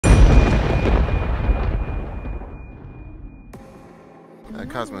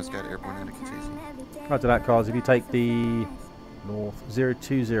Cosmo's got airborne indicators. Roger that, Cos. If you take the north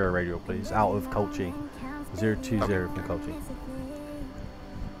 020 radial, please, out of Colchi. 020 from Colchi.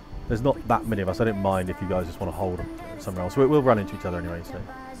 There's not that many of us. I don't mind if you guys just want to hold somewhere else. We'll run into each other anyway, so.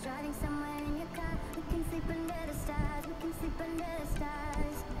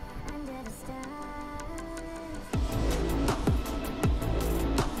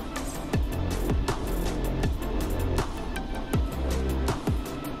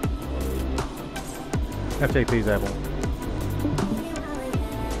 FJP's airborne.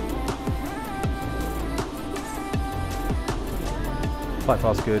 Flight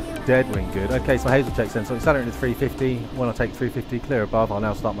fast good, dead wing good. Okay, so HASELL checks then. So accelerating to 350. When I take 350 clear above, I'll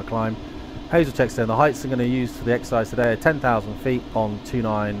now start my climb. HASELL checks then. The heights I'm going to use for the exercise today are 10,000 feet on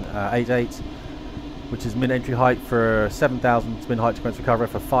 2988, which is min entry height for 7,000 min height to commence recovery,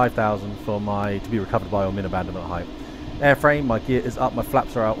 for 5,000 for my to be recovered by or min abandonment height. Airframe, my gear is up, my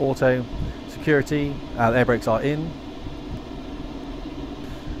flaps are out auto. Security, air brakes are in.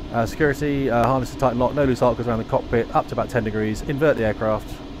 Security, harness to tighten lock, no loose articles around the cockpit, up to about 10 degrees, invert the aircraft,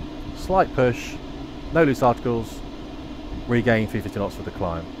 slight push, no loose articles, regain 350 knots for the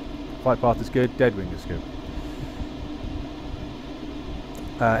climb. Flight path is good, dead wing is good.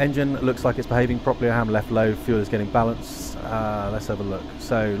 Engine looks like it's behaving properly, ham left low, fuel is getting balanced. Let's have a look.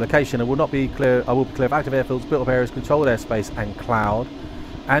 So location, I will be clear of active airfields, built up areas, controlled airspace and cloud.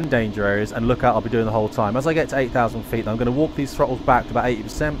 And danger areas, and look out, I'll be doing the whole time. As I get to 8,000 feet, I'm going to walk these throttles back to about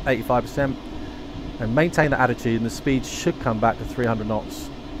 80%, 85%, and maintain that attitude, and the speed should come back to 300 knots,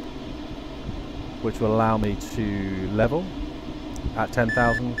 which will allow me to level at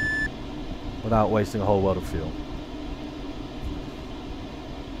 10,000 without wasting a whole world of fuel.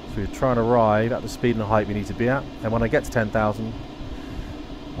 So we're trying to arrive at the speed and height we need to be at, and when I get to 10,000,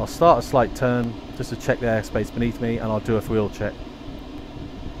 I'll start a slight turn just to check the airspace beneath me, and I'll do a fuel check.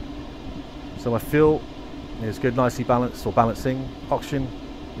 So my fuel is good, nicely balanced or balancing. Oxygen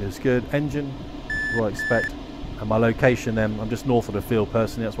is good. Engine, what I expect. And my location then, I'm just north of the field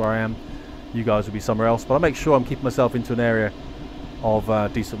personally, that's where I am. You guys will be somewhere else. But I'll make sure I'm keeping myself into an area of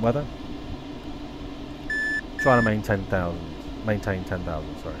decent weather. Trying to maintain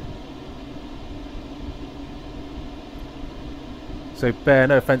 10,000, sorry. So Bear,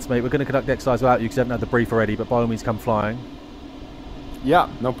 no offence mate, we're going to conduct the exercise without you because you haven't had the brief already, but by all means come flying. Yeah,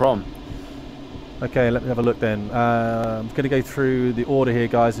 no problem. Okay, let me have a look then. I'm going to go through the order here,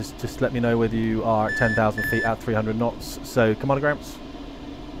 guys. Just let me know whether you are at 10,000 feet at 300 knots. So, Commander Gramps?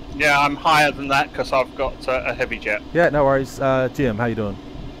 Yeah, I'm higher than that because I've got a heavy jet. Yeah, no worries. Jim, how you doing?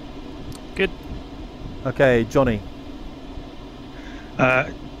 Good. Okay, Johnny?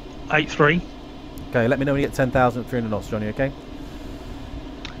 8-3. Okay, let me know when you get 10,000 at 300 knots, Johnny, okay?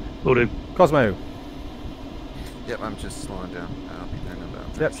 Will do. Cosmo? Yep, I'm just slowing down. I'll be there in about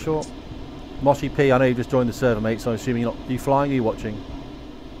 30 Yep, seconds. sure. Moshi P, I know you've just joined the server, mate, so I'm assuming you're not. Are you flying or are you watching?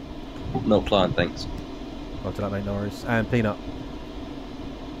 No flying, thanks. Roger that, mate, no worries. And Peanut?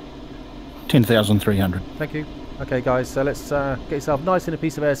 10,300. Thank you. Okay, guys, so let's get yourself nice in a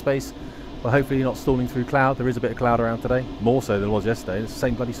piece of airspace. Well, hopefully you're not stalling through cloud. There is a bit of cloud around today. More so than there was yesterday. It's the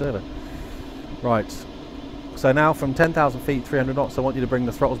same bloody server. Right. So now from 10,000 feet, 300 knots, I want you to bring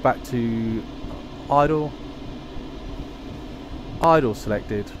the throttles back to idle. Idle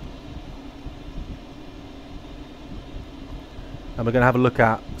selected. And we're going to have a look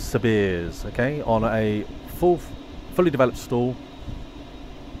at Sibirs, okay, on a fully developed stall.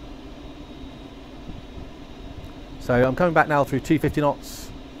 So I'm coming back now through 250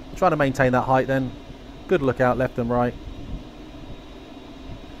 knots, trying to maintain that height then. Good lookout left and right.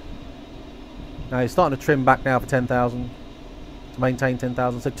 Now you're starting to trim back now for 10,000 to maintain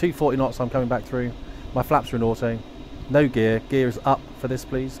 10,000. So 240 knots I'm coming back through. My flaps are in auto. No gear. Gear is up for this,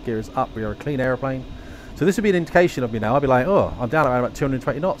 please. Gear is up. We are a clean aeroplane. So this would be an indication of me now. I'd be like, oh, I'm down around about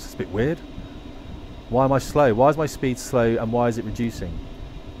 220 knots. It's a bit weird. Why am I slow? Why is my speed slow and why is it reducing?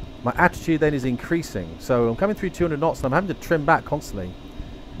 My attitude then is increasing. So I'm coming through 200 knots and I'm having to trim back constantly.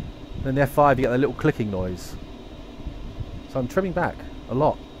 Then the F5, you get that little clicking noise. So I'm trimming back a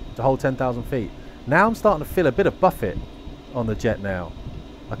lot to hold 10,000 feet. Now I'm starting to feel a bit of buffet on the jet now.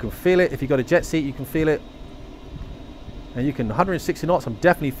 I can feel it. If you've got a jet seat, you can feel it. And you can 160 knots. I'm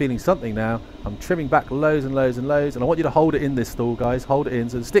definitely feeling something now. I'm trimming back loads and loads and loads. And I want you to hold it in this stall, guys. Hold it in.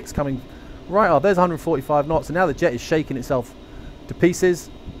 So the stick's coming right up. There's 145 knots. And now the jet is shaking itself to pieces.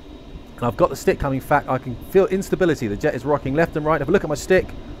 And I've got the stick coming back. I can feel instability. The jet is rocking left and right. If I look at my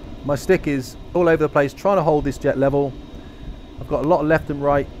stick is all over the place, trying to hold this jet level. I've got a lot of left and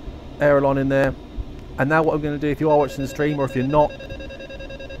right aileron in there. And now what I'm going to do, if you are watching the stream or if you're not,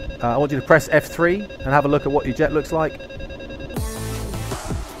 I want you to press F3 and have a look at what your jet looks like.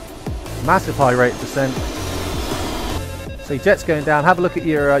 Massive high rate of descent. So your jet's going down. Have a look at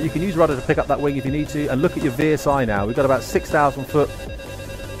your, you can use rudder to pick up that wing if you need to, and look at your VSI now. We've got about 6,000 foot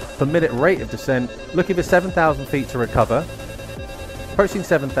per minute rate of descent. Looking for 7,000 feet to recover. Approaching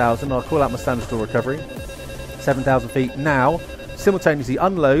 7,000, I'll call out my standard stall recovery. 7,000 feet now. Simultaneously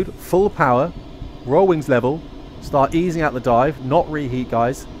unload, full power, roll wings level, start easing out the dive, not reheat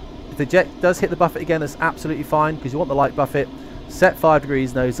guys. If the jet does hit the buffet again, that's absolutely fine because you want the light buffet. Set 5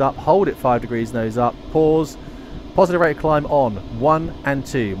 degrees nose up, hold it 5 degrees nose up, pause. Positive rate of climb on 1 and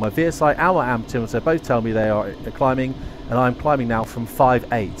 2. My VSI and my altimeter both tell me they are climbing, and I'm climbing now from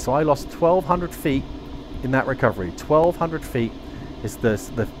 5.8. So I lost 1,200 feet in that recovery. 1,200 feet is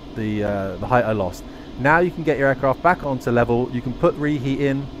the height I lost. Now you can get your aircraft back onto level. You can put reheat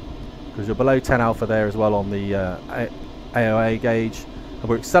in because you're below 10 alpha there as well on the AOA gauge. And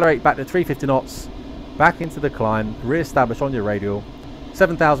we'll accelerate back to 350 knots, back into the climb, re-establish on your radial.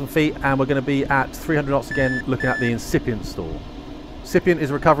 7,000 feet, and we're going to be at 300 knots again, looking at the incipient stall. Incipient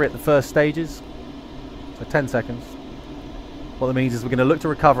is recovery at the first stages, so 10 seconds. What that means is we're going to look to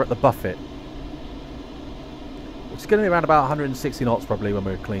recover at the buffet, which is going to be around about 160 knots probably when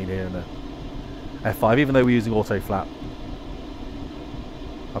we're clean here in the F5, even though we're using auto flap.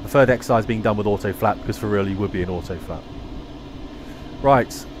 I prefer the exercise being done with auto flap because for real you would be an auto flap.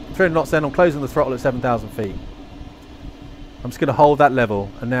 Right, 300 knots then, I'm closing the throttle at 7,000 feet. I'm just going to hold that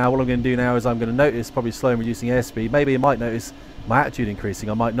level, and now what I'm going to do now is I'm going to notice probably slow and reducing airspeed. Maybe I might notice my attitude increasing,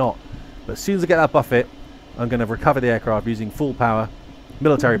 I might not. But as soon as I get that buffet, I'm going to recover the aircraft using full power,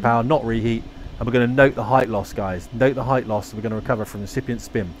 military power, not reheat, and we're going to note the height loss, guys. Note the height loss, and we're going to recover from incipient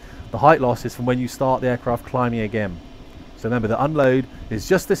spin. The height loss is from when you start the aircraft climbing again. So remember, the unload is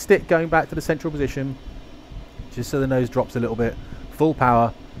just the stick going back to the central position, just so the nose drops a little bit. Full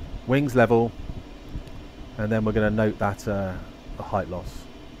power, wings level, and then we're going to note that the height loss.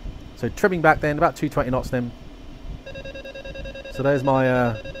 So trimming back then, about 220 knots then. So there's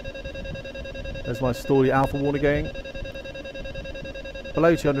my stallie alpha warner going.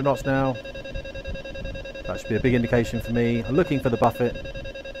 Below 200 knots now. That should be a big indication for me. I'm looking for the buffet.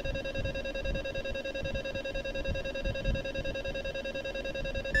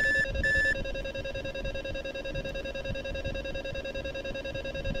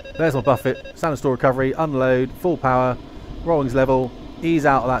 There's my buffet, standard stall recovery, unload, full power, rollings level, ease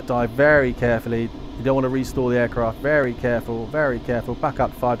out of that dive very carefully. You don't want to restall the aircraft, very careful, back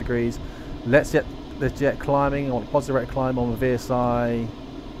up to 5 degrees. Let's get the jet climbing. I want a positive rate of climb on the VSI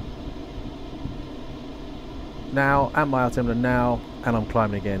now, and my altimeter now, and I'm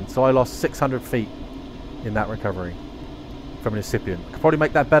climbing again. So I lost 600 feet in that recovery from an incipient. I could probably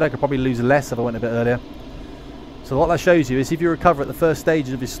make that better, I could probably lose less if I went a bit earlier. So what that shows you is if you recover at the first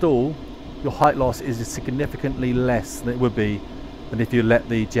stages of your stall, your height loss is significantly less than it would be than if you let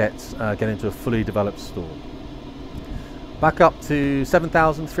the jets get into a fully developed stall. Back up to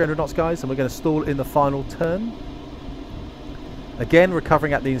 7,300 knots, guys, and we're going to stall in the final turn. Again,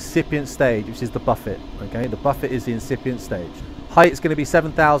 recovering at the incipient stage, which is the buffet. Okay, the buffet is the incipient stage. Height is going to be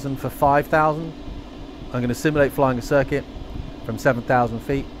 7,000 for 5,000. I'm going to simulate flying a circuit from 7,000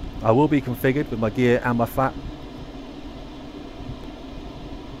 feet. I will be configured with my gear and my flap.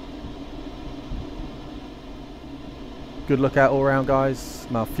 Good lookout all around, guys.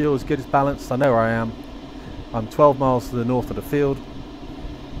 My fuel is good, it's balanced. I know where I am. I'm 12 miles to the north of the field.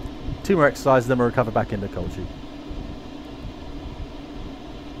 2 more exercises, then we'll recover back into cold tube.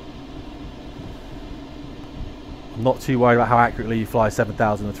 I'm not too worried about how accurately you fly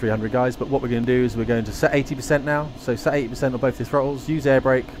 7,300, guys, but what we're going to do is we're going to set 80% now. So set 80% on both the throttles, use air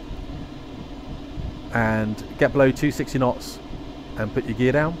brake, and get below 260 knots and put your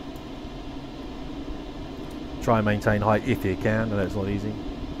gear down. Try and maintain height if you can. I know it's not easy.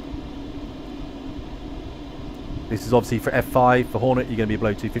 This is obviously for F5. For Hornet, you're going to be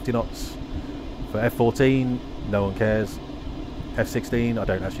below 250 knots. For F14, no one cares. F16, I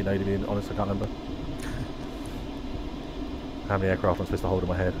don't actually know, to be honest, I can't remember. How many aircraft I'm supposed to hold in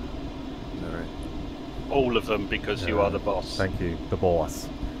my head? Alright. All of them, because you are the boss. Thank you, the boss.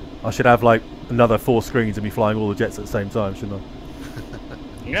 I should have like another 4 screens and be flying all the jets at the same time, shouldn't I?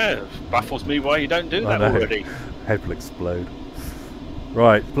 Yeah, baffles me why you don't do that already. Head will explode.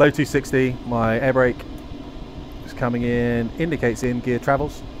 Right, below 260, my air brake is coming in, indicates in, gear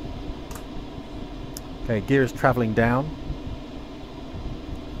travels. Okay, gear is travelling down.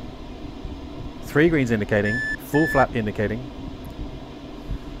 3 greens indicating, full flap indicating.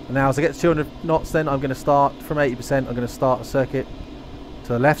 And now as I get to 200 knots then, I'm going to start from 80%, I'm going to start a circuit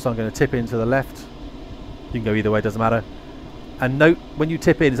to the left, so I'm going to tip into the left. You can go either way, doesn't matter. And note, when you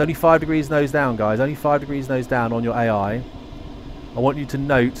tip in, it's only 5 degrees nose down, guys. Only 5 degrees nose down on your AI. I want you to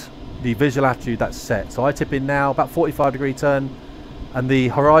note the visual attitude that's set. So I tip in now, about 45-degree turn, and the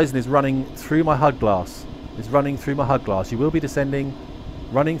horizon is running through my HUD glass. It's running through my HUD glass. You will be descending,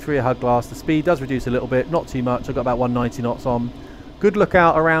 running through your HUD glass. The speed does reduce a little bit, not too much. I've got about 190 knots on. Good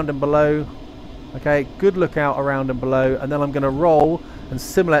lookout around and below. Okay, good lookout around and below, and then I'm going to roll and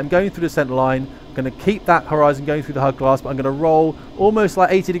simulate. I'm going through the centre line. I'm going to keep that horizon going through the HUD glass, but I'm going to roll almost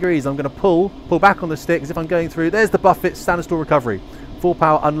like 80 degrees. I'm going to pull back on the stick as if I'm going through. There's the buffet, standard stall recovery. Full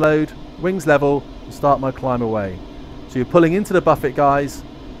power unload, wings level, and start my climb away. So you're pulling into the buffet, guys,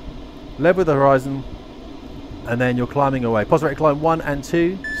 level with the horizon, and then you're climbing away. Positive rate of climb 1 and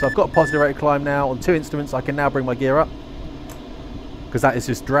 2. So I've got a positive rate of climb now on 2 instruments. I can now bring my gear up, because that is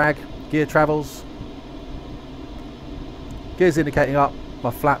just drag. Gear travels. Gear's indicating up.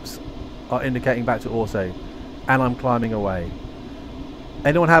 My flaps are indicating back to auto. And I'm climbing away.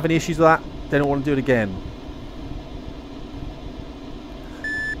 Anyone have any issues with that? They don't want to do it again.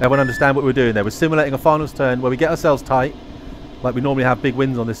 Everyone understand what we're doing there? We're simulating a finals turn where we get ourselves tight, like we normally have big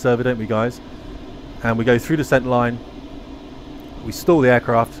wins on this server, don't we, guys? And we go through the centre line, we stall the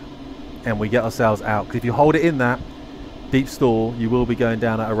aircraft, and we get ourselves out. Because if you hold it in that deep stall, you will be going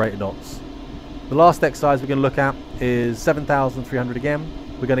down at a rate of knots. The last exercise we're going to look at is 7,300 again.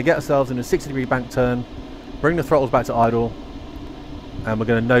 We're going to get ourselves in a 60-degree bank turn, bring the throttles back to idle, and we're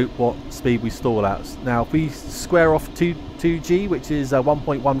going to note what speed we stall at. Now, if we square off 2G, which is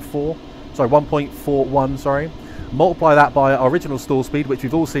 1.41, sorry, multiply that by our original stall speed, which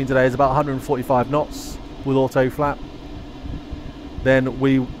we've all seen today is about 145 knots with auto flap, then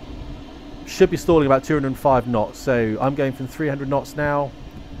we should be stalling about 205 knots. So I'm going from 300 knots now,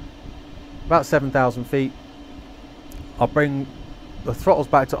 about 7,000 feet. I'll bring the throttles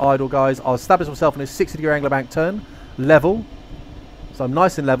back to idle, guys. I'll establish myself in a 60-degree angular bank turn, level. So I'm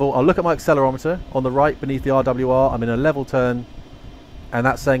nice and level. I'll look at my accelerometer on the right beneath the RWR. I'm in a level turn, and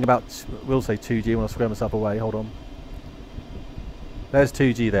that's saying about, we'll say 2G when I square myself away. Hold on. There's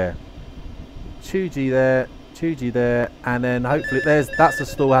 2G there. 2G there. 2G there. And then hopefully that's the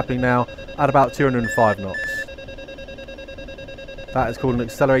stall happening now at about 205 knots. That is called an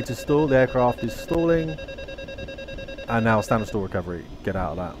accelerated stall. The aircraft is stalling. And now standard stall recovery. Get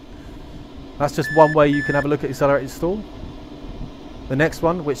out of that. That's just one way you can have a look at accelerated stall. The next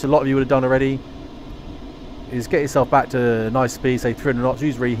one, which a lot of you would have done already, is get yourself back to nice speed, say 300 knots,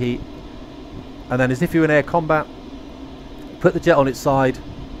 use reheat. And then as if you're in air combat, put the jet on its side,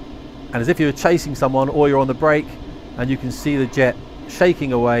 and as if you were chasing someone or you're on the brake, and you can see the jet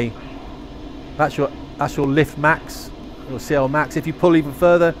shaking away. That's your lift max, your CL max. If you pull even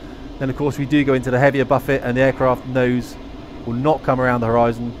further, then of course we do go into the heavier buffet, and the aircraft nose will not come around the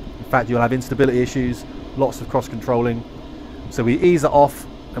horizon. In fact, you'll have instability issues, lots of cross controlling. So we ease it off,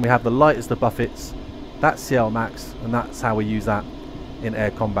 and we have the lightest of buffets. That's CL max, and that's how we use that in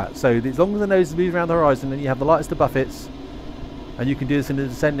air combat. So as long as the nose is moving around the horizon, and you have the lightest of buffets, and you can do this in a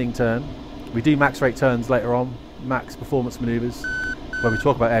descending turn. We do max rate turns later on, max performance maneuvers, where we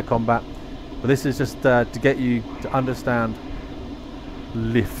talk about air combat. But this is just to get you to understand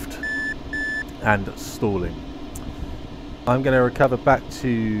lift and stalling. I'm going to recover back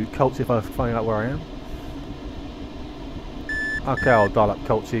to Colchi if I find out where I am. Okay, I'll dial up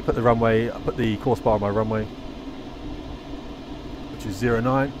Colchi, put the runway, put the course bar on my runway, which is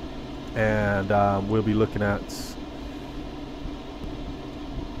 09, and we'll be looking at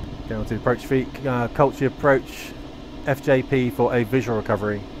going to the approach feet, Colchi approach, FJP for a visual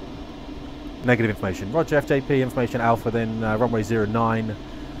recovery, negative information. Roger, FJP information alpha, then runway 09,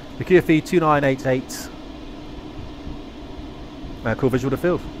 the QFE 2988, cool visual to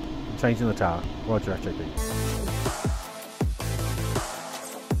field, changing the tower. Roger, FJP.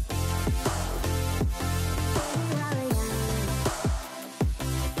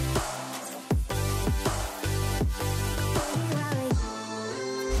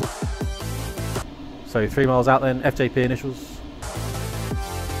 So 3 miles out then, FJP initials.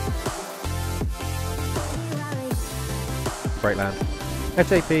 Brake land.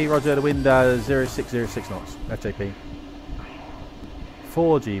 FJP, roger, the wind 0606 knots. FJP.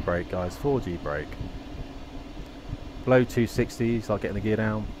 4G brake, guys, 4G brake. Below 260, start getting the gear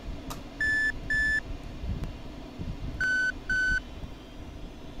down.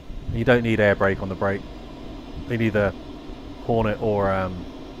 You don't need air brake on the brake. You need either Hornet or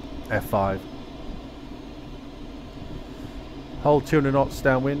F5. Hold 200 knots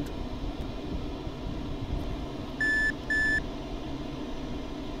downwind.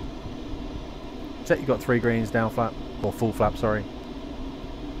 Check you've got 3 greens down flap, or full flap, sorry.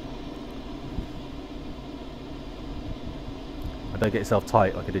 And don't get yourself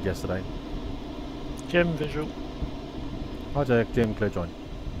tight like I did yesterday. Jim, visual. Roger, Jim, clear join.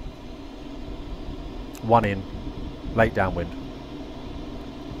 1 in, late downwind.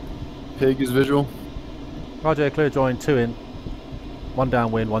 Pig is visual. Roger, clear join, 2 in, 1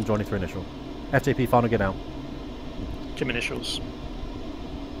 downwind, 1 joining through initial. FTP final, get down. Jim initials.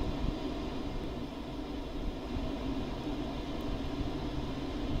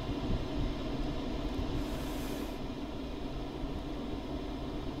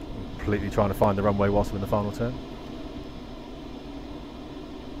 Completely trying to find the runway whilst I'm in the final turn.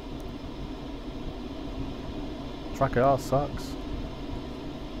 Tracker R sucks.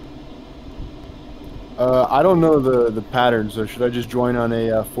 I don't know the pattern, so should I just join on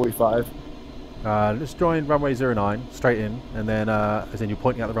a 45? Let's join runway 09 straight in, and then as in you're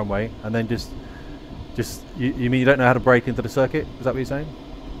pointing out the runway, and then just you mean you don't know how to break into the circuit? Is that what you're saying?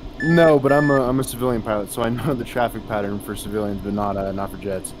 No, but I'm a civilian pilot, so I know the traffic pattern for civilians, but not for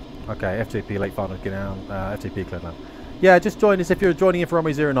jets. Okay, FTP late final, get down. FTP clear down. Yeah, just join as if you're joining in for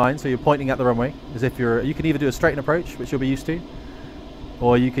runway 09, so you're pointing at the runway as if you can either do a straighten approach, which you'll be used to,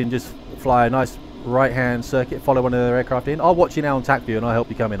 or you can just fly a nice right hand circuit, follow one of their aircraft in. I'll watch you now on TAC view and I'll help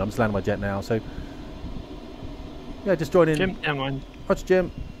you come in. I'm just landing my jet now, so yeah, just join in. Jim, downwind. Watch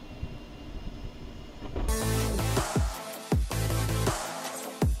Jim.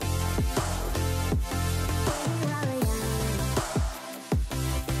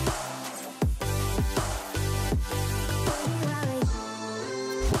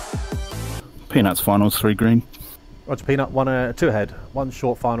 Peanuts finals, 3 green. Roger, Peanut, 2 ahead. 1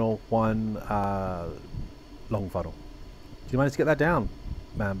 short final, 1 long final. Did you manage to get that down,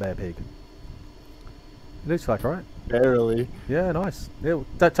 man, bear, pig? It looks like alright. Barely. Yeah, nice.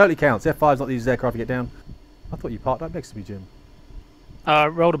 That totally counts. F5's not the easiest aircraft to get down. I thought you parked up next to me, Jim.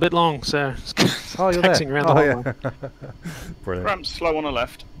 Rolled a bit long, so Oh, you're taxing there. around the whole line. Brilliant. Ramp's slow on the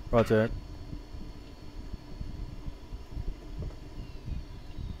left. Roger.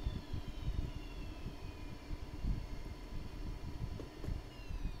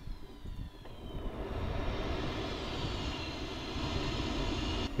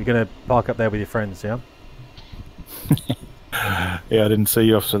 You're going to park up there with your friends, yeah? Yeah, I didn't see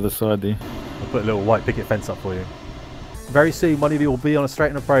you off to the side there. I'll put a little white picket fence up for you. Very soon, one of you will be on a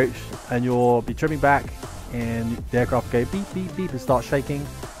straighten approach and you'll be trimming back and the aircraft will go beep, beep, beep and start shaking.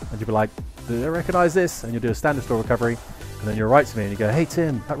 And you'll be like, do I recognise this? And you'll do a standard stall recovery. And then you'll write to me and you go, hey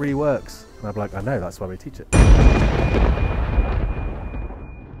Tim, that really works. And I'll be like, I know, that's why we teach it.